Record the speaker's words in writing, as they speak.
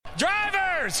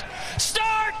Engineers,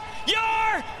 start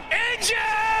your engines!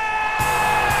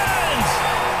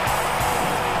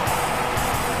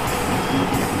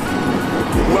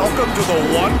 Welcome to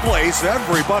the one place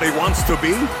everybody wants to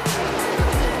be.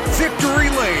 Victory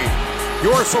Lane,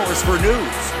 your source for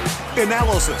news,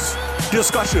 analysis,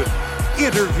 discussion,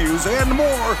 interviews, and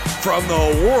more from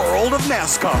the world of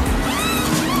NASCAR.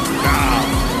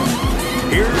 Now,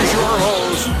 here's your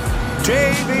host,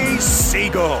 Davey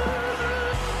Segal.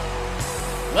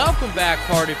 Welcome back,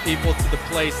 party people, to the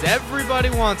place everybody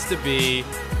wants to be.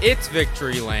 It's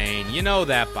Victory Lane. You know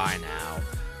that by now.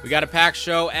 We got a packed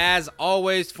show, as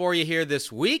always, for you here this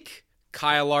week.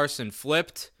 Kyle Larson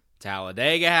flipped.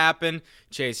 Talladega happened.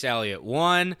 Chase Elliott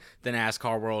won. The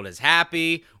NASCAR world is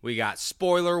happy. We got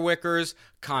spoiler wickers,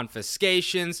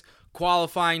 confiscations,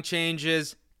 qualifying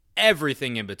changes,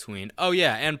 everything in between. Oh,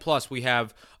 yeah, and plus we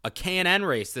have a K&N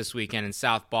race this weekend in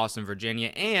South Boston, Virginia,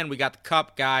 and we got the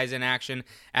Cup guys in action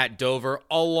at Dover,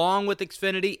 along with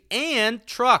Xfinity, and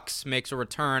Trucks makes a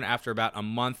return after about a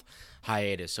month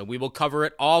hiatus. So we will cover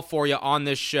it all for you on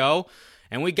this show.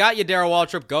 And we got you, Darrell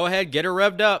Waltrip. Go ahead, get her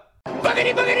revved up.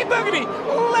 Boogity, boogity,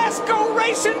 boogity! Let's go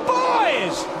racing,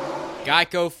 boys!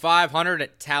 Geico 500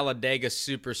 at Talladega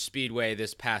Superspeedway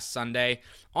this past Sunday.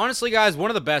 Honestly, guys, one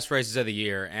of the best races of the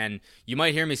year, and you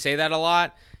might hear me say that a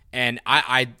lot, and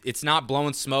it's not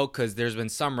blowing smoke because there's been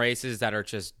some races that are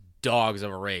just dogs of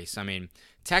a race. I mean,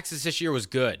 Texas this year was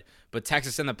good, but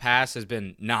Texas in the past has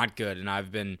been not good, and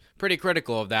I've been pretty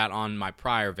critical of that on my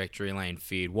prior Victory Lane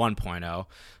feed 1.0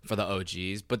 for the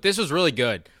OGs, but this was really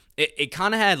good. It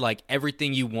kind of had like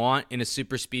everything you want in a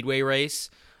super speedway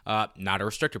race. Not a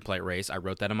restrictor plate race. I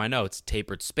wrote that in my notes.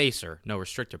 Tapered spacer, no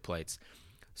restrictor plates.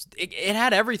 It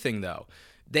had everything, though.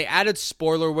 They added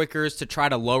spoiler wickers to try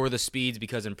to lower the speeds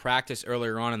because in practice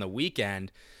earlier on in the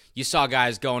weekend, you saw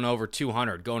guys going over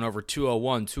 200, going over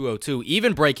 201, 202,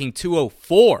 even breaking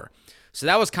 204. So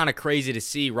that was kind of crazy to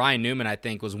see. Ryan Newman, I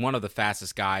think, was one of the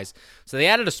fastest guys. So they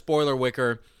added a spoiler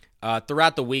wicker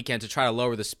throughout the weekend to try to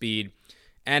lower the speed.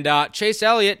 And Chase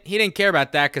Elliott, he didn't care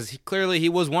about that because clearly he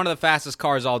was one of the fastest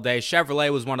cars all day.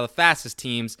 Chevrolet was one of the fastest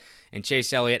teams, and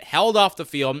Chase Elliott held off the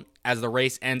field as the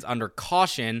race ends under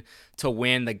caution to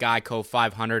win the Geico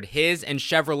 500. His and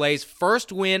Chevrolet's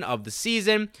first win of the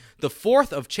season, the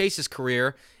fourth of Chase's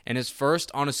career, and his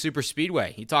first on a super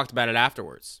speedway. He talked about it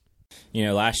afterwards. You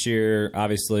know, last year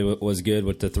obviously was good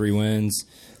with the 3 wins.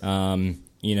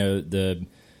 You know, the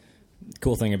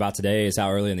cool thing about today is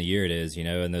how early in the year it is, you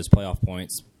know, and those playoff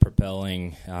points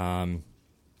propelling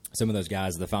some of those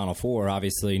guys to the Final Four.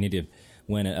 Obviously, you need to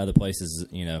win at other places,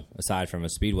 you know, aside from a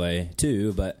speedway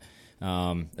too, but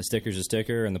a sticker's a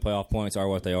sticker, and the playoff points are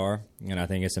what they are, and I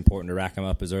think it's important to rack them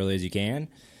up as early as you can,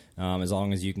 as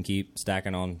long as you can keep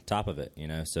stacking on top of it, you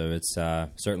know, so it's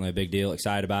certainly a big deal.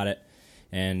 Excited about it,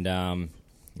 and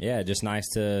yeah, just nice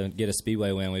to get a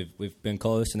speedway win. We've been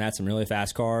close and had some really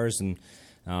fast cars, and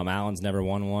Allen's never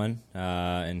won one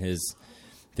in his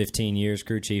 15 years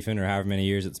crew chiefing, or however many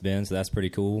years it's been, so that's pretty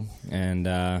cool. And,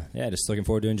 yeah, just looking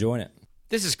forward to enjoying it.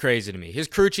 This is crazy to me. His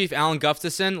crew chief, Alan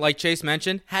Gustafson, like Chase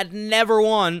mentioned, had never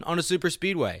won on a super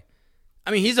speedway.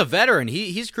 I mean, he's a veteran.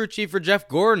 He's crew chief for Jeff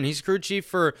Gordon. He's crew chief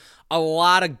for a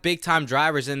lot of big-time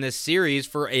drivers in this series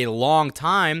for a long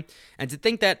time. And to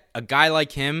think that a guy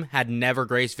like him had never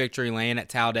graced Victory Lane at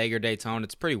Talladega or Daytona,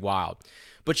 it's pretty wild.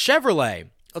 But Chevrolet,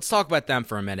 let's talk about them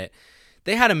for a minute.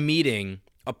 They had a meeting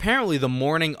apparently the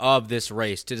morning of this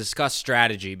race to discuss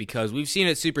strategy because we've seen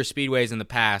at super speedways in the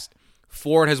past,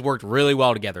 Ford has worked really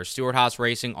well together. Stewart-Haas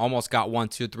Racing almost got 1,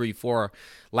 2, 3, 4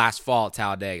 last fall at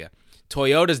Talladega.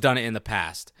 Toyota's done it in the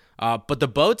past, but the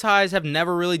bow ties have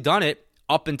never really done it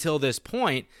up until this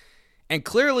point. And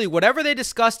clearly, whatever they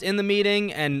discussed in the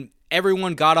meeting, and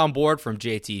everyone got on board from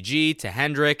JTG to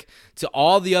Hendrick to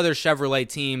all the other Chevrolet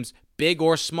teams, big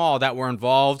or small, that were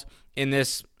involved in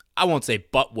this, I won't say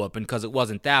butt whooping because it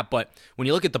wasn't that, but when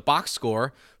you look at the box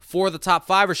score, 4 of the top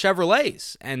 5 are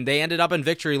Chevrolets, and they ended up in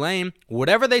Victory Lane.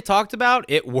 Whatever they talked about,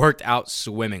 it worked out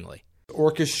swimmingly.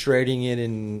 Orchestrating it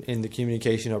in the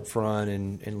communication up front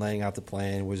and laying out the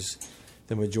plan was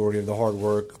the majority of the hard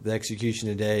work. The execution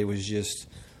today was just,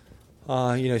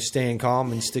 staying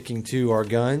calm and sticking to our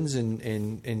guns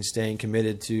and staying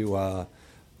committed to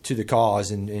the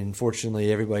cause. And fortunately,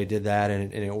 everybody did that,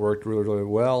 and it worked really, really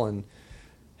well. And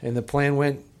the plan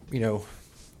went,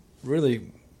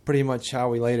 really pretty much how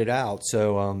we laid it out.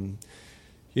 So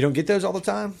you don't get those all the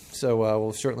time, so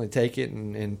we'll certainly take it,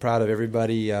 and proud of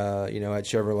everybody, at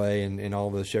Chevrolet and all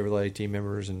the Chevrolet team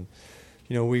members. And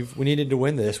we needed to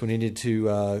win this. We needed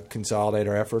to consolidate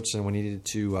our efforts, and we needed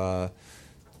to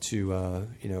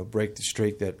break the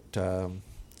streak that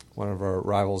one of our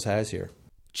rivals has here.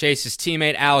 Chase's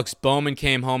teammate Alex Bowman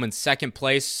came home in second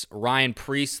place. Ryan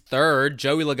Preece third.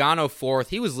 Joey Logano fourth.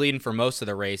 He was leading for most of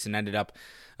the race and ended up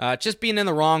just being in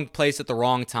the wrong place at the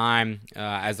wrong time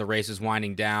as the race was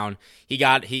winding down.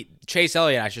 Chase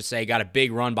Elliott, I should say, got a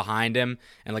big run behind him,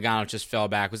 and Logano just fell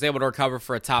back. Was able to recover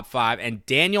for a top 5, and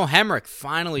Daniel Hemrick,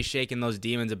 finally shaking those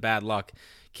demons of bad luck,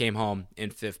 came home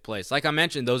in 5th place. Like I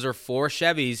mentioned, those are 4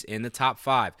 Chevys in the top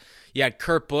 5. You had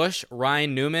Kurt Busch,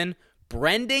 Ryan Newman,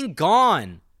 Brendan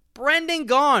Gaughan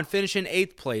finishing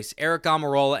 8th place. Eric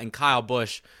Almirola and Kyle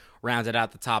Busch rounded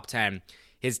out the top 10.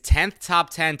 His 10th top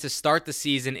 10 to start the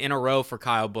season in a row for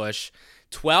Kyle Busch,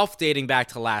 12th dating back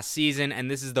to last season,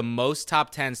 and this is the most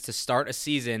top 10s to start a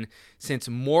season since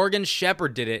Morgan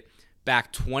Shepherd did it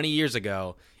back 20 years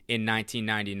ago in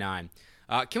 1999.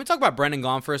 Can we talk about Brendan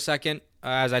Gaughan for a second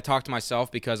as I talk to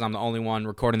myself because I'm the only one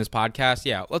recording this podcast?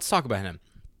 Yeah, let's talk about him.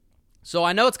 So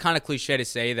I know it's kind of cliche to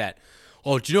say that,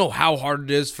 oh, do you know how hard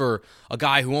it is for a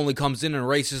guy who only comes in and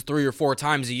races 3 or 4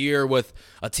 times a year with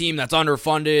a team that's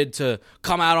underfunded to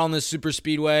come out on this super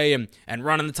speedway and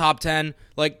run in the top 10?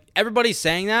 Like, everybody's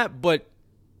saying that, but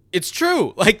it's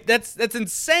true. Like, that's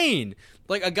insane.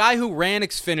 Like, a guy who ran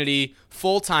Xfinity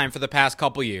full-time for the past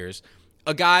couple years,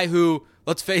 a guy who,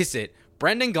 let's face it,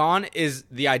 Brendan Gaughan is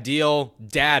the ideal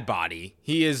dad body.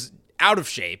 He is out of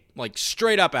shape, like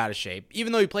straight up out of shape,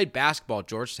 even though he played basketball at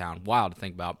Georgetown. Wild to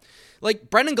think about. Like,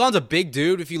 Brendan Gaughan's a big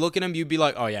dude. If you look at him, you'd be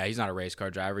like, oh yeah, he's not a race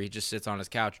car driver. He just sits on his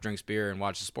couch, drinks beer, and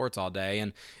watches sports all day,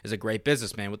 and is a great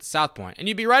businessman with the South Point. And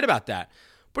you'd be right about that.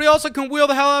 But he also can wheel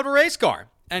the hell out of a race car.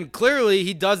 And clearly,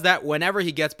 he does that whenever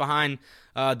he gets behind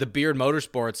the Beard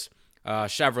Motorsports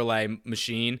Chevrolet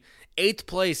machine. 8th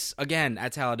place, again,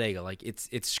 at Talladega. Like,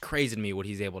 it's crazy to me what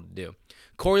he's able to do.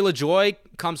 Corey LaJoie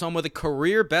comes home with a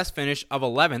career best finish of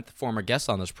 11th, former guest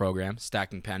on this program,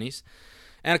 stacking pennies.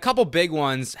 And a couple big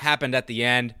ones happened at the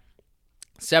end.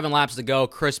 7 laps to go,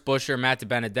 Chris Buescher, Matt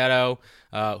DiBenedetto,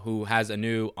 who has a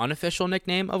new unofficial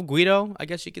nickname of Guido, I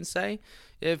guess you can say,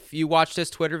 if you watched his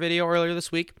Twitter video earlier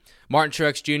this week. Martin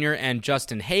Truex Jr. and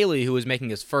Justin Haley, who was making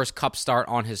his first Cup start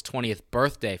on his 20th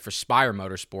birthday for Spire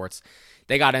Motorsports.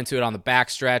 They got into it on the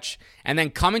backstretch. And then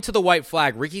coming to the white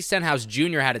flag, Ricky Stenhouse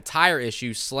Jr. had a tire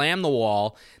issue, slammed the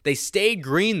wall. They stayed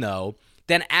green, though.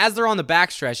 Then as they're on the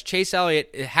backstretch, Chase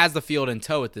Elliott has the field in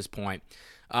tow at this point.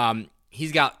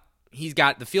 He's got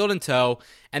the field in tow,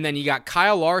 and then you got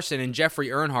Kyle Larson and Jeffrey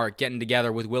Earnhardt getting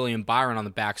together with William Byron on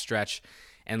the backstretch.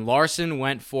 And Larson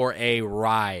went for a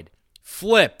ride.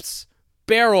 Flips,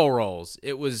 barrel rolls.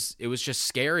 It was just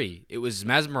scary. It was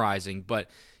mesmerizing, but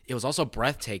it was also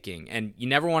breathtaking, and you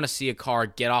never want to see a car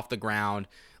get off the ground,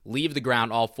 leave the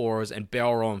ground all fours, and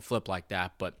barrel roll and flip like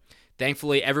that. But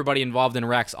thankfully, everybody involved in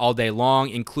wrecks all day long,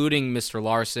 including Mr.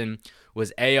 Larson,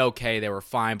 was A-okay. They were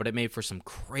fine, but it made for some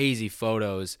crazy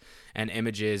photos and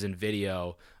images and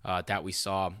video that we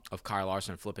saw of Kyle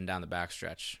Larson flipping down the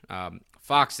backstretch.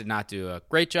 Fox did not do a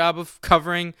great job of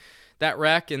covering that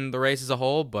wreck and the race as a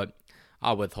whole, but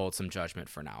I'll withhold some judgment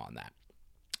for now on that.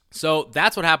 So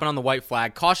that's what happened on the white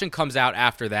flag. Caution comes out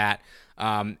after that,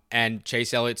 and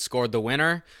Chase Elliott scored the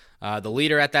winner. The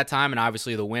leader at that time, and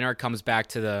obviously the winner, comes back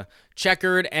to the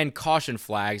checkered and caution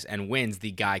flags and wins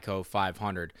the Geico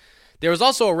 500. There was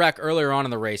also a wreck earlier on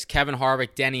in the race. Kevin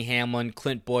Harvick, Denny Hamlin,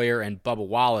 Clint Boyer, and Bubba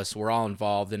Wallace were all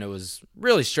involved, and it was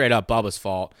really straight up Bubba's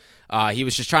fault. He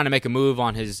was just trying to make a move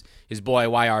on his boy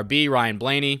YRB, Ryan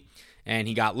Blaney, and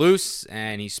he got loose,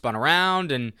 and he spun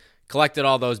around and collected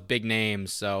all those big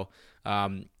names. So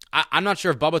I'm not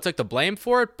sure if Bubba took the blame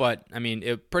for it, but, I mean,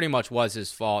 it pretty much was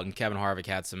his fault, and Kevin Harvick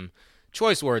had some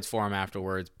choice words for him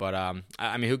afterwards. But,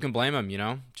 I mean, who can blame him, you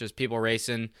know? Just people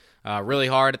racing really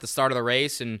hard at the start of the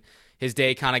race, and his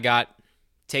day kind of got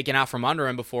taken out from under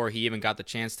him before he even got the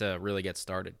chance to really get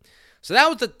started. So that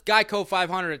was the Geico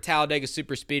 500 at Talladega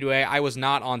Superspeedway. I was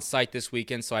not on site this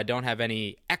weekend, so I don't have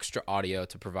any extra audio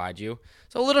to provide you.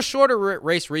 So a little shorter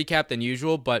race recap than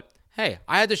usual, but hey,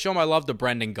 I had to show my love to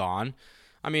Brendan Gaughan.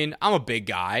 I mean, I'm a big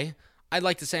guy. I'd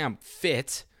like to say I'm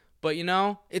fit, but, you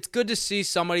know, it's good to see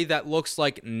somebody that looks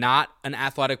like not an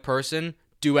athletic person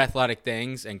do athletic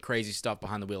things and crazy stuff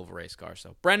behind the wheel of a race car.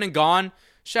 So, Brendan Gaughan,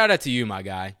 shout out to you, my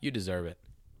guy. You deserve it.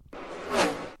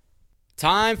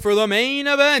 Time for the main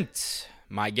event.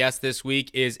 My guest this week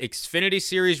is Xfinity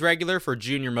Series regular for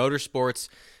Junior Motorsports,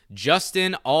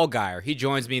 Justin Allgaier. He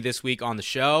joins me this week on the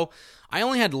show. I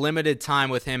only had limited time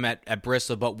with him at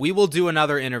Bristol, but we will do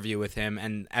another interview with him.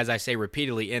 And as I say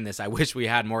repeatedly in this, I wish we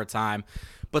had more time.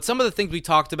 But some of the things we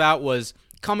talked about was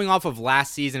coming off of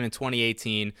last season in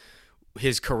 2018.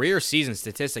 his career season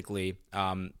statistically.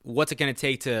 What's it going to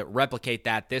take to replicate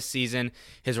that this season?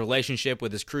 His relationship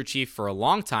with his crew chief for a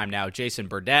long time now, Jason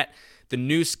Burdett. The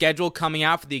new schedule coming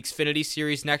out for the Xfinity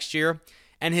Series next year.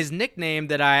 And his nickname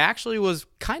that I actually was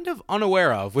kind of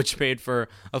unaware of, which made for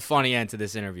a funny end to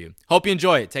this interview. Hope you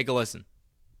enjoy it. Take a listen.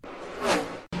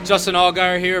 Justin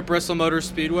Allgaier here at Bristol Motor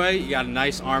Speedway. You got a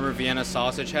nice Armour Vienna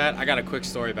sausage hat. I got a quick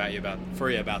story about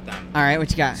them. All right, what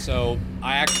you got? So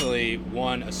I actually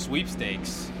won a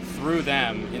sweepstakes through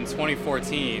them in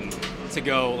 2014 to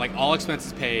go like all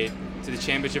expenses paid to the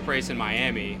championship race in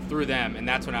Miami through them, and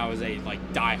that's when I was a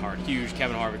diehard, huge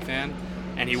Kevin Harvick fan.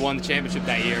 And he won the championship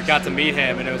that year. Got to meet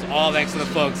him, and it was all thanks to the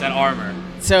folks at Armour.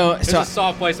 So it's a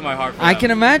soft place in my heart for I them.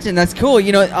 can imagine. That's cool.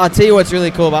 I'll tell you what's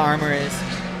really cool about Armour is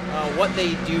what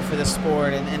they do for the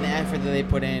sport, and the effort that they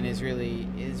put in is really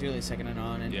second to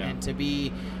none. And to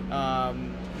be,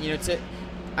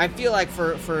 I feel like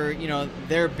for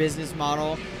their business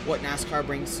model, what NASCAR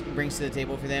brings to the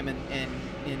table for them, and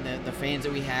the fans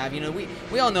that we have.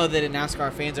 We all know that in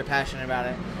NASCAR fans are passionate about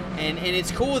it, and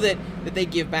it's cool that they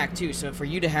give back too. So for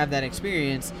you to have that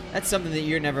experience, that's something that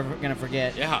you're never going to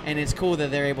forget. Yeah. And it's cool that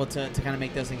they're able to kind of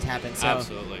make those things happen. So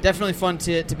absolutely. Definitely fun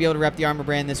to be able to rep the Armour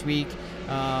brand this week.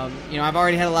 I've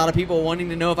already had a lot of people wanting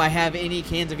to know if I have any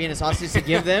cans of Vienna sausage to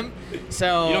give them.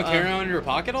 So you don't carry them in your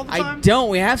pocket all the time? I don't.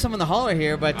 We have some in the hauler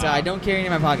here, but I don't carry any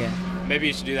in my pocket. Maybe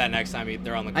you should do that next time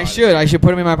they're on the car. I should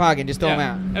put them in my pocket and just throw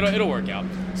them out. It'll work out.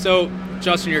 So,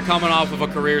 Justin, you're coming off of a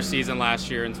career season last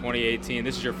year in 2018.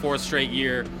 This is your 4th straight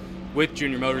year with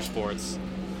Junior Motorsports.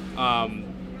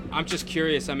 I'm just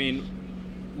curious,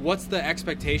 what's the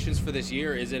expectations for this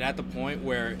year? Is it at the point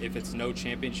where if it's no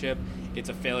championship, it's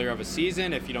a failure of a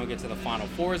season? If you don't get to the Final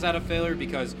Four, is that a failure?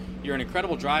 Because you're an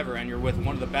incredible driver and you're with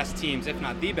one of the best teams, if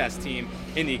not the best team,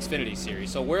 in the Xfinity Series.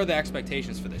 So where are the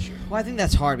expectations for this year? Well, I think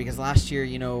that's hard because last year,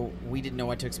 we didn't know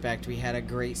what to expect. We had a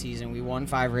great season. We won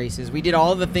 5 races. We did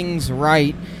all the things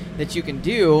right that you can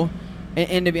do.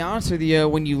 And to be honest with you,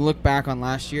 when you look back on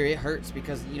last year, it hurts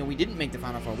because, we didn't make the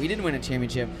Final Four. We didn't win a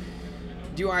championship.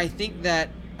 Do I think that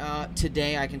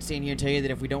today I can stand here and tell you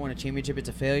that if we don't win a championship, it's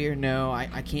a failure? No,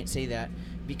 I can't say that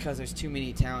because there's too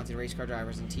many talented race car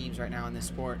drivers and teams right now in this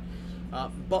sport.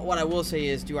 But what I will say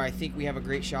is, do I think we have a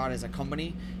great shot as a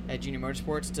company at Junior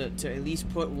Motorsports to at least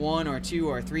put 1 or 2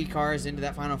 or 3 cars into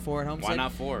that Final Four at Homestead? Why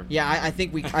not 4? Yeah, I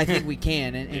think we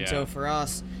can. And yeah. So for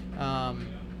us,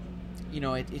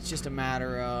 it's just a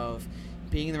matter of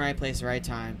being in the right place at the right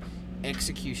time.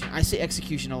 Execution. I say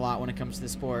execution a lot when it comes to the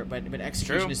sport, but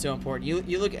execution True. is so important.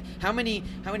 You look at how many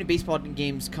baseball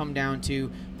games come down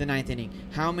to the 9th inning.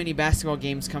 How many basketball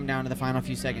games come down to the final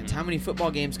few seconds. How many football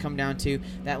games come down to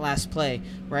that last play,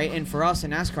 right? And for us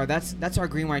in NASCAR, that's our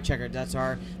green white checkered. That's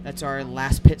our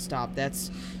last pit stop.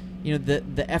 That's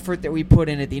the effort that we put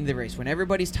in at the end of the race when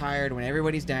everybody's tired, when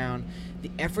everybody's down. The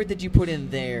effort that you put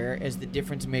in there is the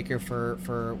difference maker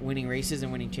for winning races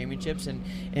and winning championships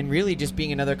and really just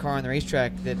being another car on the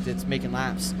racetrack that's making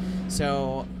laps.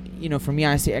 So, for me,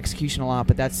 I say execution a lot,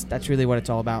 but that's really what it's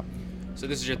all about. So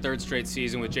this is your 3rd straight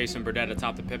season with Jason Burdett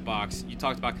atop the pit box. You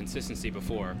talked about consistency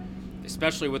before,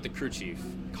 especially with the crew chief,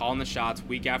 calling the shots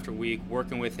week after week,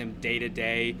 working with him day to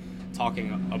day,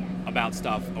 talking about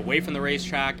stuff away from the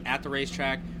racetrack, at the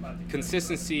racetrack.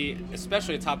 Consistency,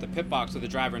 especially atop the pit box with the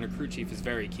driver and the crew chief, is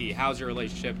very key. How's your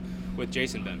relationship with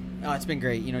Jason been? Oh, it's been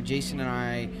great. Jason and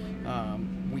I,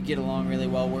 we get along really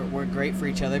well. We're great for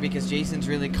each other because Jason's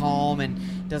really calm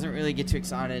and doesn't really get too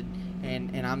excited,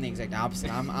 and I'm the exact opposite.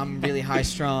 I'm really high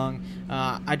strung.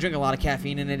 I drink a lot of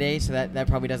caffeine in a day, so that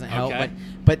probably doesn't help. Okay.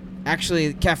 But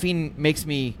actually, caffeine makes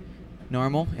me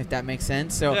normal, if that makes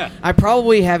sense. So yeah. I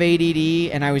probably have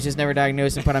ADD, and I was just never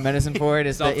diagnosed and put on medicine for it.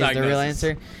 Is the real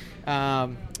answer.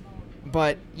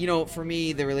 But for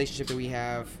me, the relationship that we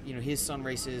have, his son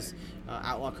races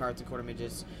outlaw karts and quarter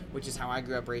midgets, which is how I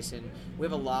grew up racing. We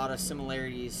have a lot of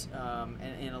similarities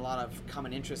and a lot of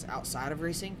common interests outside of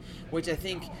racing, which I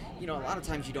think a lot of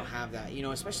times you don't have that.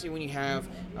 Especially when you have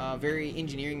very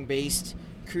engineering based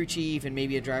crew chief and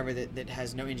maybe a driver that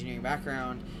has no engineering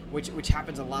background, which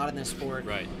happens a lot in this sport.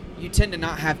 Right. You tend to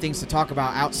not have things to talk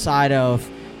about outside of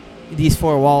these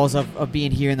 4 walls of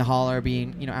being here in the hauler,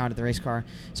 being out at the race car.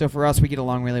 So for us, we get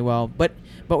along really well. But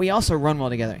we also run well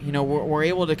together. We're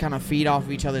able to kind of feed off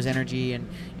of each other's energy,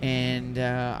 and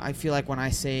I feel like when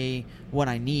I say what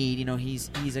I need.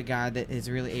 He's a guy that is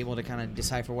really able to kind of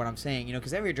decipher what I'm saying.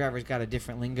 Because every driver's got a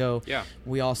different lingo. Yeah.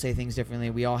 We all say things differently.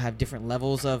 We all have different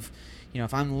levels of.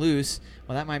 If I'm loose,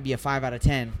 well, that might be a 5 out of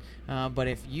 10. But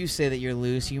if you say that you're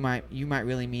loose, you might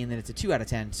really mean that it's a 2 out of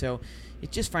 10. So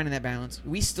it's just finding that balance.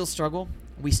 We still struggle.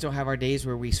 We still have our days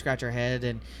where we scratch our head.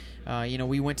 And,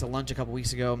 we went to lunch a couple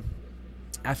weeks ago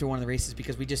after one of the races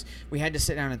because we had to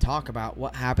sit down and talk about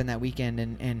what happened that weekend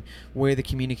and where the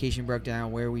communication broke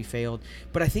down, where we failed.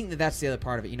 But I think that's the other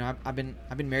part of it. I've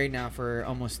been married now for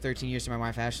almost 13 years to my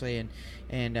wife Ashley,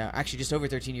 and actually just over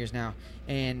 13 years now.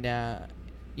 And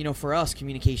for us,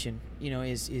 communication,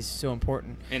 is so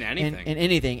important in anything. In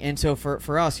anything. And so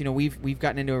for us, we've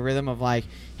gotten into a rhythm of like,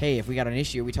 hey, if we got an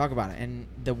issue, we talk about it. And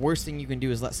the worst thing you can do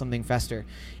is let something fester.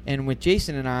 And with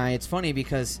Jason and I, it's funny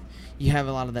because you have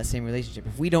a lot of that same relationship.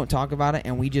 If we don't talk about it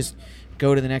and we just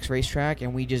go to the next racetrack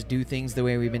and we just do things the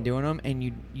way we've been doing them, and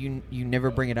you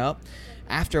never bring it up,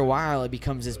 after a while it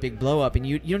becomes this big blow up, and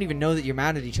you don't even know that you're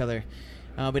mad at each other.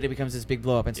 But it becomes this big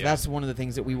blow up. And so that's one of the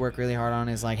things that we work really hard on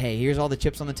is like, hey, here's all the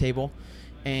chips on the table.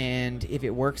 And if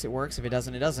it works, it works. If it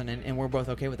doesn't, it doesn't. And we're both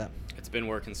okay with that. It's been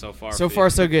working so far. So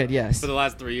far, so good, yes. For the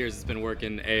last 3 years, it's been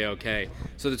working A-OK.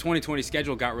 So the 2020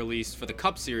 schedule got released for the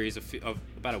Cup Series of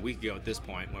about a week ago at this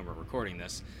point when we're recording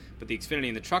this. But the Xfinity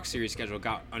and the Truck Series schedule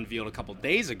got unveiled a couple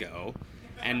days ago.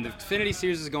 And the Xfinity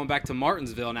Series is going back to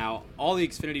Martinsville now. All the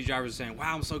Xfinity drivers are saying,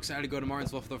 wow, I'm so excited to go to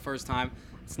Martinsville for the first time.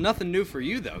 It's nothing new for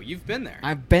you, though. You've been there.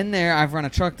 I've been there. I've run a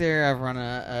truck there. I've run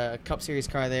a Cup Series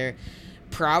car there.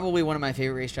 Probably one of my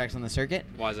favorite racetracks on the circuit.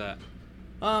 Why is that?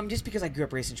 Just because I grew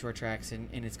up racing short tracks, and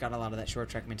it's got a lot of that short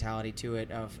track mentality to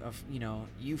it of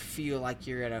you feel like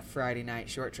you're at a Friday night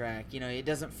short track. It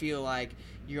doesn't feel like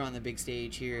you're on the big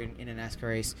stage here in a NASCAR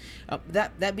race.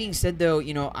 That being said, though,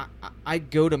 I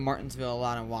go to Martinsville a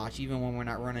lot and watch, even when we're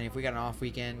not running. If we got an off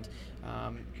weekend,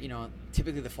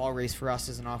 typically the fall race for us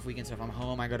is an off weekend, so if I'm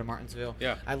home, I go to Martinsville.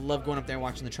 Yeah. I love going up there and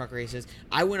watching the truck races.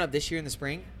 I went up this year in the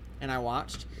spring, and I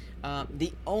watched.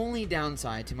 The only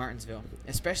downside to Martinsville,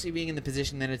 especially being in the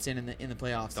position that it's in the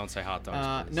playoffs. Don't say hot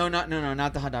dogs. No, not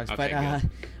the hot dogs. Okay,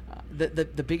 but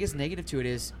the biggest negative to it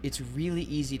is it's really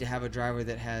easy to have a driver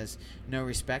that has no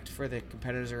respect for the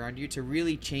competitors around you to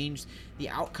really change the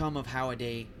outcome of how a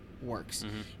day works.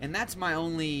 Mm-hmm. And that's my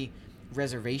only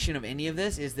reservation of any of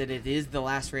this, is that it is the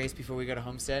last race before we go to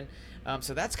Homestead.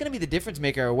 So that's going to be the difference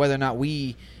maker of whether or not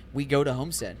we go to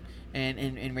Homestead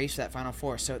and race that Final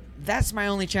Four. So that's my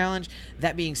only challenge.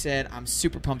 That being said, I'm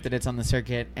super pumped that it's on the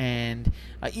circuit, and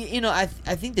I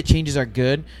think the changes are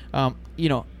good.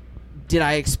 Did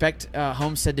I expect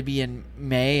Homestead to be in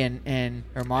May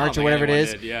or March or whatever it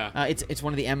is? Did, yeah. It's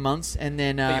one of the M months, and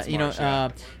then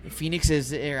March, Phoenix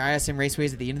is or ISM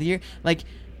Raceways at the end of the year. Like,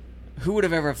 who would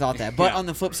have ever thought that? But on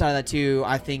the flip side of that too,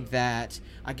 I think that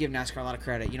I give NASCAR a lot of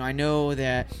credit. I know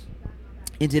that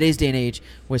in today's day and age,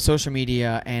 with social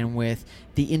media and with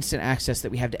the instant access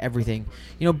that we have to everything,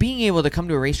 being able to come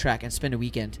to a racetrack and spend a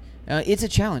weekend, it's a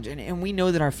challenge. And we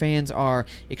know that our fans are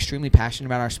extremely passionate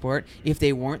about our sport. If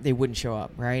they weren't, they wouldn't show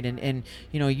up, right? And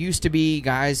used to be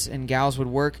guys and gals would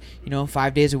work,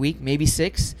 5 days a week, maybe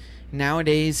 6.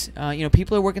 Nowadays,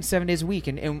 people are working 7 days a week,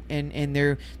 and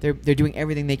they're doing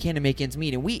everything they can to make ends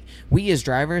meet. And we as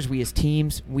drivers, we as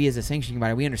teams, we as a sanctioning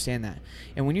body, we understand that.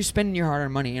 And when you're spending your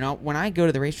hard-earned money, when I go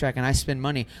to the racetrack and I spend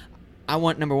money, I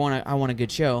want, number one, I want a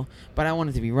good show, but I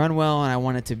want it to be run well, and I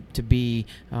want it to be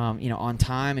on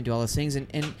time and do all those things. And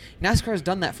NASCAR has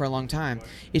done that for a long time.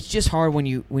 It's just hard when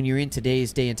you're in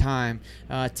today's day and time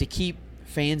to keep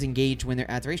fans engaged when they're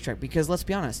at the racetrack, because let's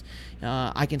be honest,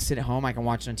 I can sit at home, I can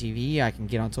watch it on TV, I can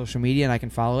get on social media, and I can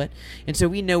follow it. And so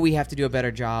we know we have to do a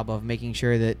better job of making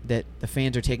sure that the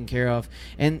fans are taken care of,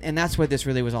 and that's what this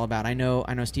really was all about. I know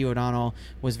Steve O'Donnell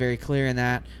was very clear in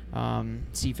that.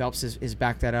 Steve Phelps is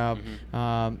backed that up.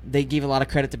 Mm-hmm. They gave a lot of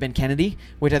credit to Ben Kennedy,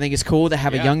 which I think is cool to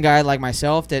have a young guy like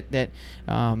myself that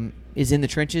is in the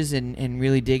trenches and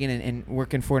really digging and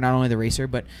working for not only the racer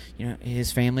but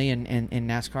his family and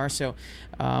NASCAR. So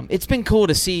it's been cool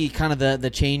to see kind of the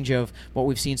change of what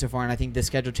we've seen so far, and I think the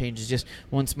schedule change is just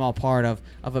one small part of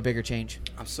a bigger change.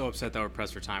 I'm so upset that we're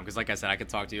pressed for time because, like I said, I could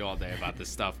talk to you all day about this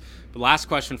stuff. But last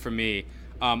question for me.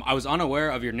 I was unaware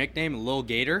of your nickname, Lil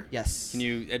Gator. Yes. Can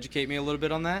you educate me a little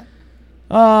bit on that?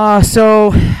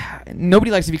 So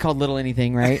nobody likes to be called little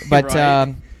anything, right? But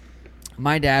right.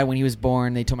 My dad, when he was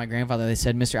born, they told my grandfather, they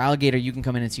said, "Mr. Alligator, you can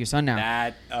come in and see your son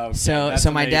now."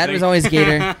 So my dad was always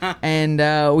Gator,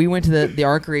 and we went to the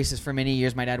ARCA races for many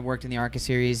years. My dad worked in the ARCA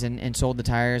series and sold the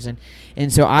tires,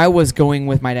 and so I was going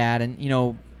with my dad,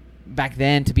 and back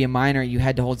then to be a minor, you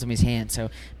had to hold somebody's hand. So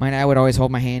my dad would always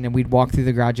hold my hand, and we'd walk through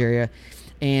the garage area.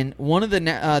 And one of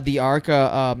the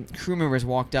ARCA crew members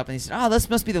walked up and he said, "Oh, this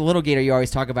must be the little gator you always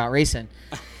talk about racing."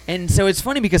 And so it's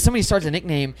funny because somebody starts a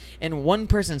nickname and one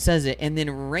person says it, and then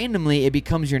randomly it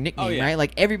becomes your nickname, right?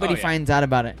 Like everybody finds out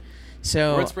about it.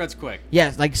 So word spreads quick.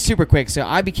 Yeah, like super quick. So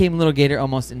I became Little Gator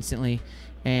almost instantly,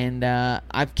 and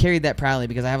I've carried that proudly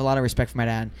because I have a lot of respect for my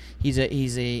dad. He's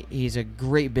a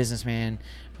great businessman,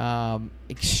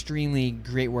 extremely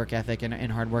great work ethic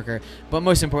and hard worker. But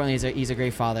most importantly, he's a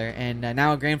great father and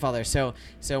now a grandfather. So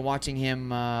watching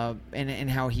him and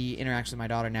how he interacts with my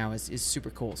daughter now is super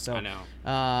cool. So I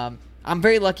know. I'm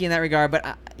very lucky in that regard.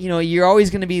 But you're always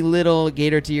going to be Little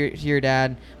Gator to your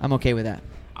dad. I'm okay with that.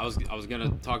 I was going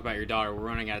to talk about your daughter. We're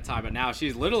running out of time, but now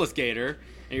she's Littlest Gator,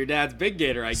 and your dad's Big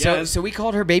Gator, I guess. So we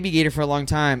called her Baby Gator for a long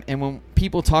time, and when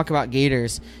people talk about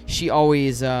gators, she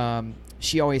always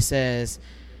says,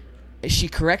 she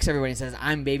corrects everybody and says,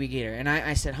 "I'm Baby Gator." And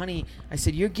I said, "Honey,"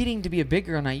 "you're getting to be a big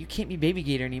girl now. You can't be Baby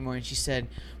Gator anymore." And she said,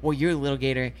 "Well, you're Little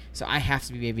Gator, so I have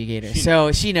to be Baby Gator."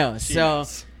 So she knows.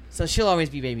 So she'll always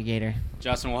be Baby Gator.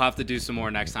 Justin, we'll have to do some more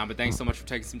next time, but thanks so much for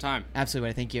taking some time. Absolutely,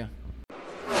 buddy. Thank you.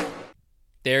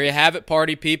 There you have it,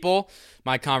 party people.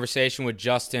 My conversation with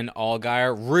Justin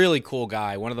Allgaier. Really cool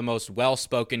guy. One of the most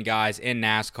well-spoken guys in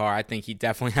NASCAR. I think he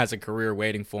definitely has a career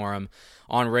waiting for him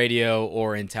on radio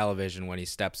or in television when he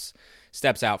steps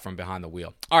out from behind the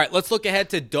wheel. All right, let's look ahead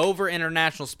to Dover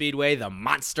International Speedway, the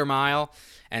Monster Mile,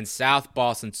 and South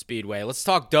Boston Speedway. Let's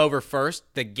talk Dover first.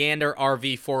 The Gander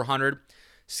RV 400.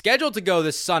 Scheduled to go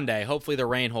this Sunday. Hopefully the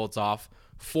rain holds off.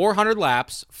 400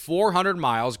 laps, 400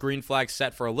 miles, green flag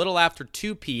set for a little after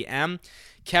 2 p.m.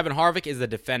 Kevin Harvick is the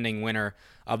defending winner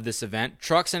of this event.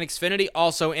 Trucks and Xfinity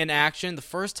also in action. The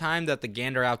first time that the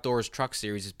Gander Outdoors Truck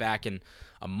Series is back in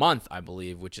a month, I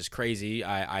believe, which is crazy.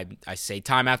 I say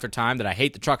time after time that I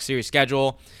hate the Truck Series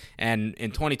schedule, and in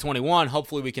 2021,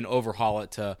 hopefully we can overhaul it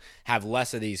to have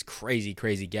less of these crazy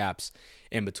gaps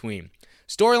in between.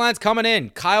 Storylines coming in.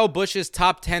 Kyle Busch's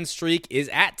top 10 streak is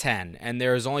at 10, and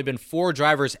there has only been 4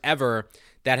 drivers ever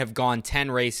that have gone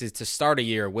 10 races to start a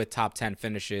year with top 10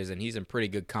 finishes, and he's in pretty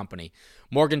good company.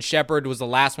 Morgan Shepherd was the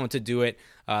last one to do it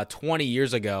 20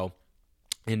 years ago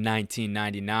in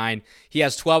 1999. He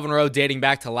has 12 in a row dating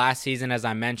back to last season, as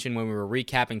I mentioned when we were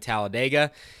recapping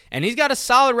Talladega, and he's got a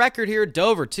solid record here at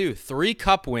Dover, too. 3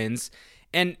 Cup wins,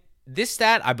 and this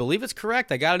stat, I believe it's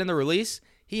correct. I got it in the release.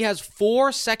 He has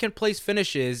 4 second-place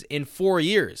finishes in 4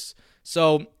 years.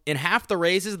 So in half the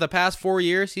races of the past 4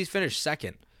 years, he's finished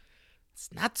second. It's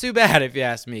not too bad if you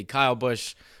ask me. Kyle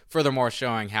Busch, furthermore,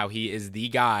 showing how he is the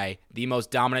guy, the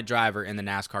most dominant driver in the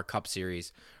NASCAR Cup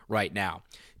Series right now.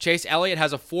 Chase Elliott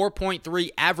has a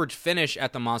 4.3 average finish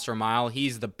at the Monster Mile.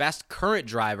 He's the best current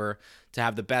driver to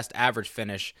have the best average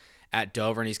finish at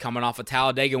Dover, and he's coming off a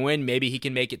Talladega win. Maybe he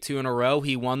can make it 2 in a row.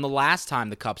 He won the last time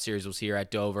the Cup Series was here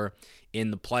at Dover in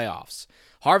the playoffs.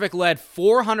 Harvick led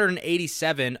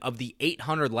 487 of the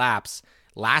 800 laps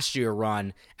last year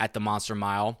run at the Monster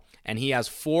Mile, and he has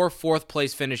 4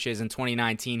 fourth-place finishes in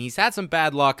 2019. He's had some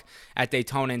bad luck at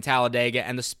Daytona and Talladega,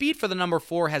 and the speed for the number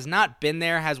 4 has not been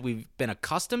there as we've been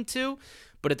accustomed to,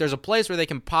 but if there's a place where they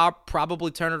can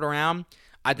probably turn it around,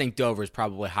 I think Dover is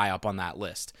probably high up on that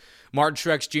list. Martin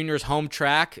Truex Jr.'s home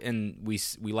track, and we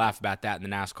laugh about that in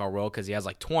the NASCAR world because he has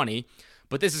like 20,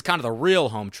 but this is kind of the real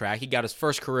home track. He got his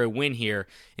first career win here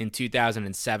in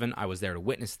 2007. I was there to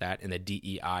witness that in the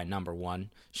DEI number 1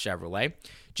 Chevrolet.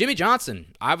 Jimmy Johnson,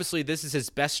 obviously this is his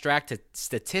best track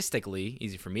statistically,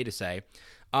 easy for me to say.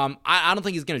 I don't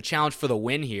think he's going to challenge for the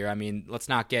win here. I mean, let's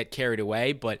not get carried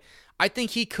away, but I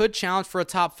think he could challenge for a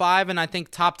top 5, and I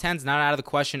think top 10's not out of the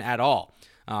question at all.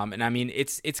 And I mean,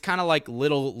 it's kind of like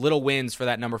little wins for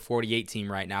that number 48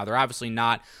 team right now. They're obviously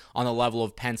not on the level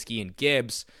of Penske and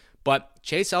Gibbs, but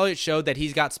Chase Elliott showed that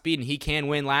he's got speed and he can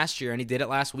win last year, and he did it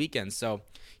last weekend. So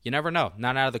you never know.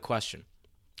 Not out of the question.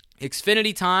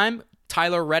 Xfinity time,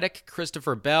 Tyler Reddick,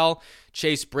 Christopher Bell,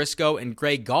 Chase Briscoe, and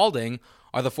Greg Galding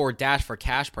are the 4 Dash for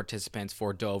Cash participants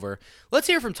for Dover. Let's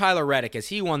hear from Tyler Reddick as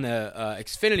he won the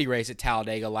Xfinity race at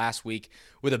Talladega last week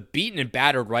with a beaten and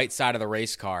battered right side of the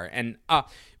race car. And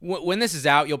when this is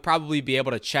out, you'll probably be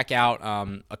able to check out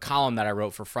a column that I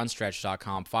wrote for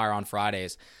frontstretch.com, Fire on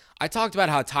Fridays. I talked about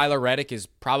how Tyler Reddick is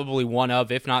probably one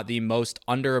of, if not the most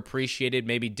underappreciated,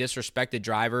 maybe disrespected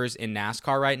drivers in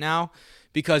NASCAR right now.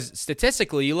 Because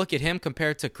statistically, you look at him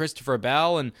compared to Christopher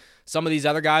Bell and some of these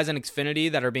other guys in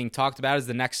Xfinity that are being talked about as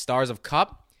the next stars of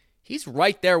Cup, he's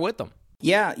right there with them.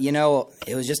 Yeah,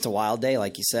 it was just a wild day.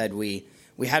 Like you said, we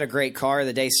had a great car.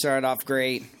 The day started off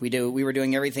great. We were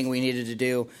doing everything we needed to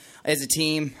do as a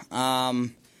team.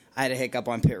 I had a hiccup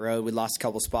on pit road. We lost a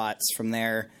couple spots from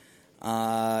there.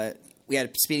 we had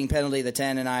a speeding penalty. The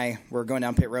 10 and I were going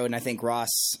down pit road, and I think Ross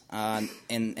and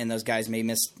those guys maybe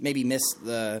missed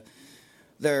their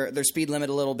speed limit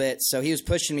a little bit. So he was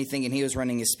pushing me, thinking he was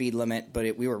running his speed limit,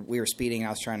 but we were speeding. And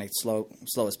I was trying to slow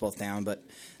us both down, but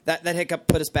that hiccup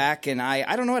put us back. And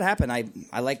I don't know what happened. I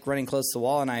like running close to the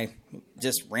wall, and I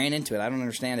just ran into it. I don't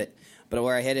understand it, but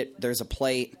where I hit it, there's a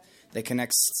plate that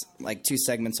connects like two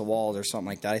segments of walls or something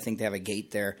like that. I think they have a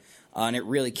gate there. And it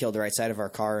really killed the right side of our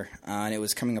car, and it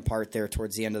was coming apart there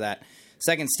towards the end of that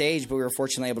second stage, but we were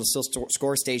fortunately able to still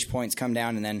score stage points, come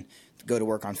down, and then go to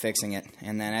work on fixing it.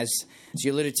 And then as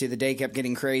you alluded to, the day kept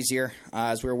getting crazier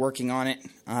as we were working on it.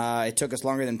 It took us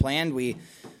longer than planned. We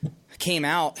came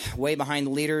out way behind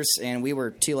the leaders, and we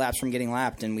were 2 laps from getting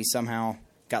lapped, and we somehow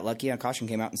got lucky. A caution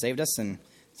came out and saved us and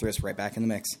threw us right back in the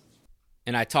mix.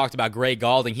 And I talked about Gray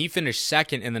Galding. He finished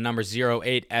second in the number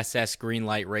 08 SS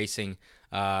Greenlight Racing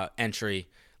entry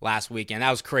last weekend.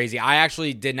 That was crazy. I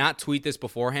actually did not tweet this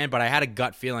beforehand, but I had a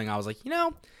gut feeling. I was like,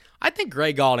 I think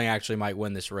Gray Galding actually might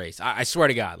win this race. I swear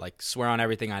to God, swear on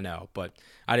everything I know, but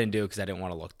I didn't do it because I didn't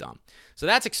want to look dumb. So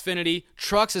that's Xfinity.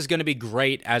 Trucks is going to be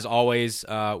great, as always,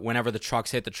 whenever the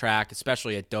trucks hit the track,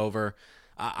 especially at Dover.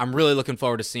 I'm really looking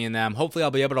forward to seeing them. Hopefully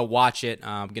I'll be able to watch it.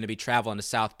 I'm going to be traveling to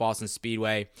South Boston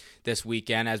Speedway this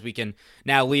weekend, as we can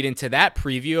now lead into that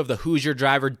preview of the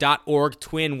HoosierDriver.org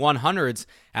Twin 100s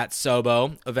at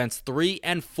Sobo, events 3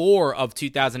 and 4 of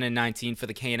 2019 for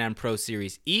the K&N Pro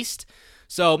Series East.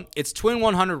 So it's Twin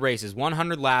 100 races,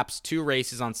 100 laps, 2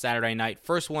 races on Saturday night.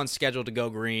 First one scheduled to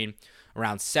go green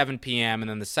around 7 p.m., and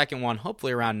then the second one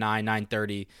hopefully around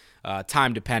 9:30,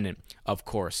 time dependent, of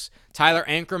course. Tyler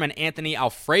Ankrum and Anthony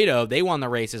Alfredo, they won the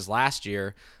races last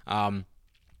year. And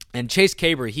Chase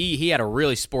Caber, he had a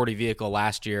really sporty vehicle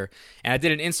last year. And I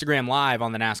did an Instagram Live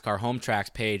on the NASCAR Home Tracks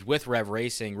page with Rev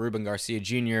Racing, Ruben Garcia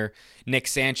Jr., Nick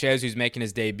Sanchez, who's making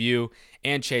his debut,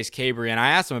 and Chase Caber. And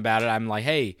I asked him about it. I'm like,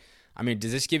 hey,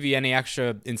 does this give you any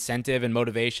extra incentive and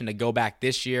motivation to go back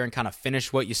this year and kind of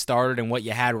finish what you started and what you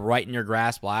had right in your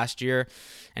grasp last year?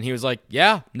 And he was like,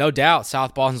 yeah, no doubt.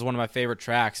 South Boston is one of my favorite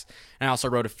tracks. And I also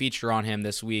wrote a feature on him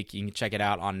this week. You can check it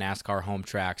out on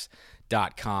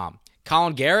NASCARHometracks.com.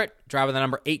 Colin Garrett, driver the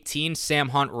number 18 Sam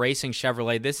Hunt Racing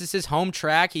Chevrolet. This is his home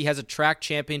track. He has a track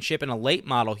championship in a late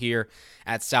model here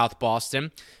at South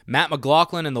Boston. Matt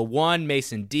McLaughlin in the 1,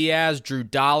 Mason Diaz, Drew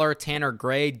Dollar, Tanner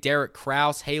Gray, Derek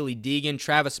Kraus, Haley Deegan,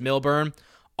 Travis Milburn.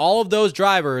 All of those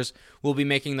drivers will be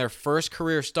making their first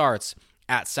career starts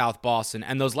at South Boston.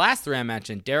 And those last 3 I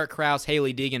mentioned, Derek Kraus,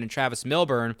 Haley Deegan, and Travis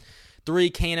Milburn,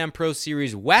 3 K&N Pro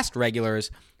Series West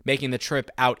regulars, making the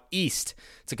trip out east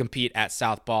to compete at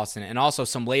South Boston. And also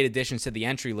some late additions to the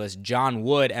entry list, John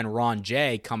Wood and Ron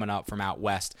J coming up from out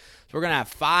west. So we're going to have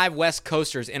 5 West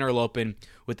Coasters interloping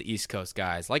with the East Coast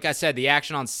guys. Like I said, the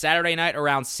action on Saturday night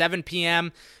around 7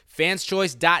 p.m.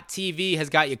 Fanschoice.tv has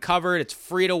got you covered. It's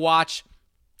free to watch.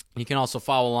 You can also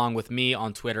follow along with me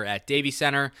on Twitter at Davey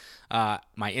Center,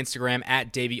 my Instagram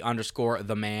at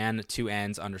Davey_the_man, 2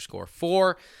 N's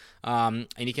 _4. And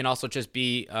you can also just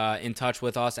be in touch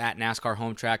with us at NASCAR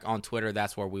Home Track on Twitter.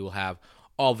 That's where we will have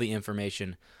all the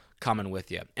information coming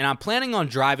with you. And I'm planning on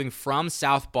driving from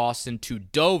South Boston to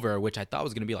Dover, which I thought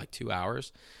was going to be like 2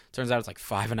 hours. Turns out it's like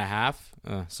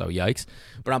 5.5. So yikes.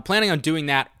 But I'm planning on doing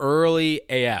that early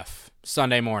AF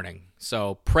Sunday morning.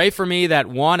 So pray for me that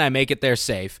 1, I make it there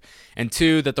safe, and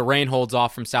 2, that the rain holds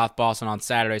off from South Boston on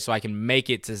Saturday so I can make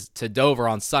it to Dover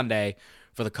on Sunday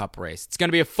for the Cup race. It's going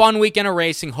to be a fun weekend of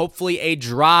racing, hopefully a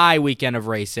dry weekend of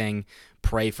racing.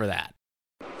 Pray for that.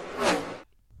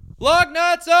 Lug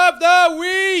Nuts of the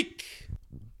Week!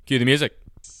 Cue the music.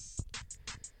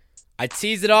 I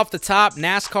teased it off the top.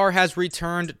 NASCAR has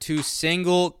returned to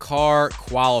single car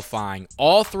qualifying.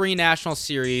 All 3 National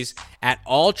Series at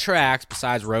all tracks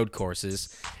besides road courses.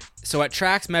 So at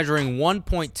tracks measuring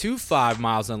 1.25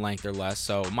 miles in length or less,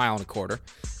 so a mile and a quarter,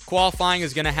 qualifying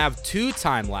is going to have 2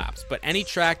 time laps. But any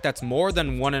track that's more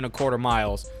than 1.25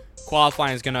 miles,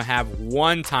 qualifying is going to have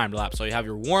 1 time lap. So you have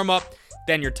your warm up,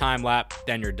 then your time lap,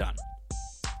 then you're done.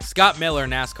 Scott Miller,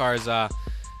 NASCAR's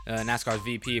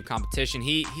VP of competition,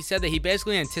 he said that he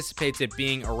basically anticipates it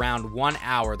being around 1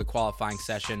 hour, the qualifying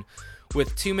session,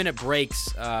 with 2-minute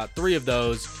breaks, 3 of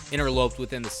those interloped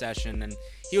within the session. And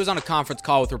he was on a conference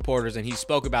call with reporters, and he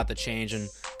spoke about the change and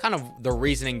kind of the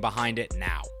reasoning behind it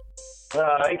now.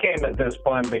 I came at this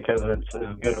point because it's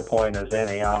as good a point as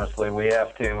any. Honestly, we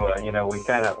have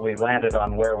to, we landed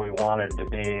on where we wanted to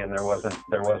be, and there wasn't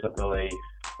really.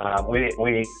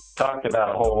 We talked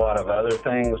about a whole lot of other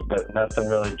things, but nothing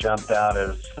really jumped out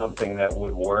as something that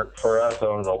would work for us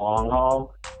over the long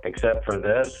haul, except for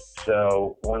this.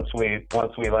 So once we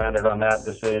landed on that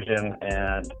decision,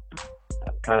 and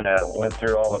kind of went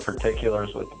through all the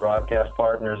particulars with the broadcast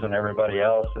partners and everybody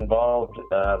else involved,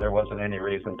 there wasn't any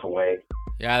reason to wait.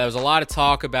 Yeah, there was a lot of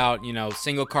talk about,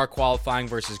 single car qualifying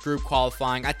versus group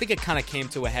qualifying. I think it kind of came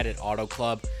to a head at Auto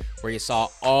Club, where you saw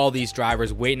all these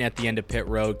drivers waiting at the end of pit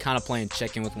road, kind of playing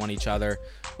chicken with one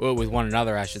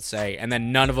another, I should say, and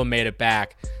then none of them made it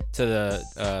back to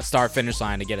the start-finish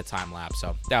line to get a time lapse.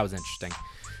 So that was interesting.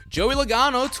 Joey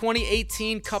Logano,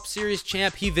 2018 Cup Series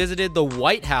champ, he visited the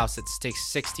White House at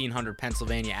 1600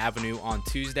 Pennsylvania Avenue on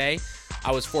Tuesday.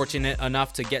 I was fortunate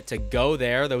enough to get to go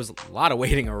there. There was a lot of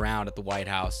waiting around at the White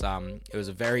House. It was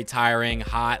a very tiring,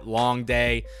 hot, long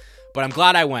day, but I'm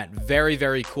glad I went. Very,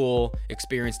 very cool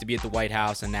experience to be at the White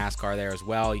House and NASCAR there as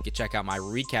well. You can check out my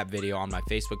recap video on my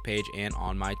Facebook page and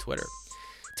on my Twitter.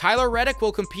 Tyler Reddick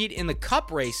will compete in the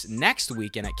Cup race next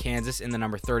weekend at Kansas in the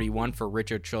number 31 for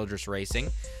Richard Childress Racing.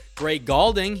 Greg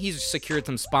Galding, he's secured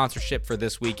some sponsorship for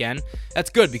this weekend. That's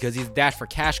good because he's a Dash for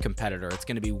Cash competitor. It's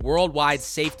going to be Worldwide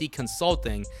Safety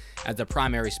Consulting as the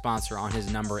primary sponsor on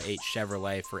his number 8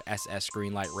 Chevrolet for SS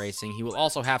Greenlight Racing. He will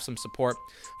also have some support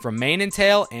from Mane and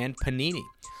Tail and Panini.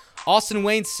 Austin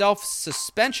Wayne's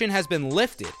self-suspension has been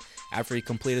lifted after he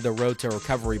completed the Road to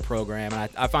Recovery program, and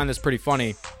I find this pretty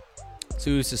funny.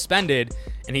 So he was suspended,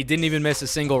 and he didn't even miss a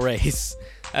single race.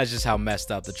 That's just how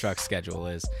messed up the truck schedule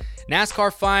is.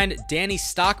 NASCAR fined Danny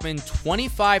Stockman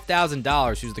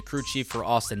 $25,000, who's the crew chief for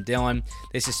Austin Dillon.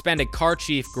 They suspended car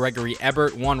chief Gregory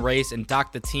Ebert one race and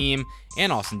docked the team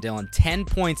and Austin Dillon 10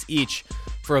 points each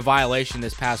for a violation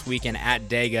this past weekend at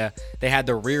Dega. They had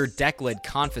the rear deck lid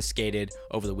confiscated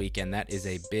over the weekend. That is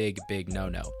a big, big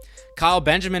no-no. Kyle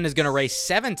Benjamin is going to race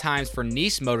 7 times for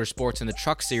Nice Motorsports in the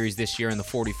Truck Series this year in the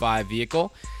 45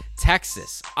 vehicle.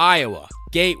 Texas, Iowa,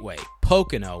 Gateway,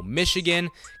 Pocono, Michigan,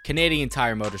 Canadian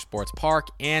Tire Motorsports Park,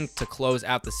 and to close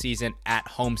out the season at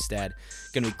Homestead.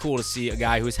 Going to be cool to see a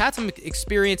guy who's had some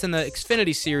experience in the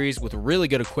Xfinity Series with really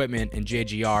good equipment in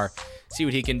JGR, see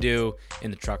what he can do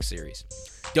in the Truck Series.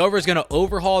 Dover is going to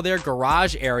overhaul their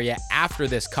garage area after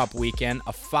this Cup weekend.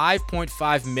 A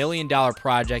 $5.5 million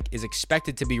project is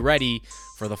expected to be ready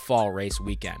for the fall race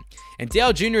weekend. And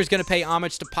Dale Jr. is going to pay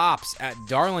homage to Pops at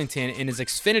Darlington in his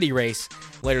Xfinity race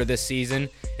later this season.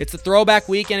 It's a throwback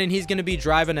weekend, and he's going to be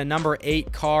driving a number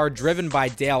 8 car driven by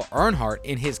Dale Earnhardt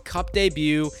in his Cup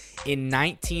debut in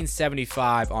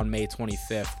 1975 on May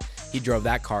 25th. He drove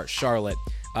that car at Charlotte.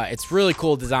 It's really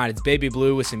cool design. It's baby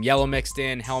blue with some yellow mixed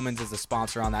in. Hellman's is the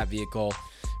sponsor on that vehicle.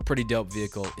 Pretty dope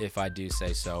vehicle, if I do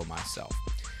say so myself.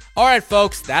 All right,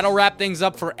 folks, that'll wrap things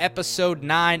up for episode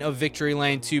 9 of Victory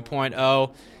Lane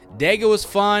 2.0. Dega was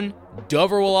fun.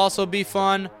 Dover will also be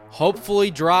fun.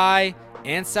 Hopefully dry.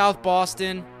 And South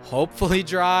Boston, hopefully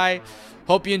dry.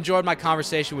 Hope you enjoyed my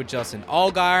conversation with Justin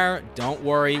Allgaier. Don't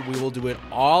worry, we will do it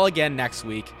all again next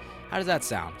week. How does that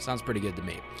sound? Sounds pretty good to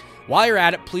me. While you're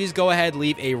at it, please go ahead,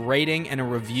 leave a rating and a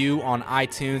review on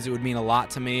iTunes. It would mean a lot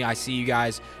to me. I see you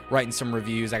guys writing some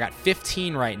reviews. I got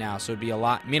 15 right now, so it'd be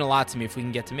mean a lot to me if we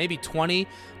can get to maybe 20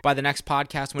 by the next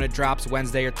podcast when it drops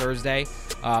Wednesday or Thursday.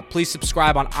 Please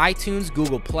subscribe on iTunes,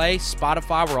 Google Play,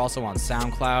 Spotify. We're also on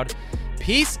SoundCloud.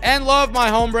 Peace and love, my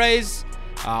hombres.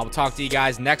 We'll talk to you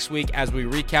guys next week as we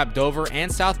recap Dover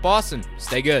and South Boston.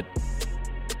 Stay good.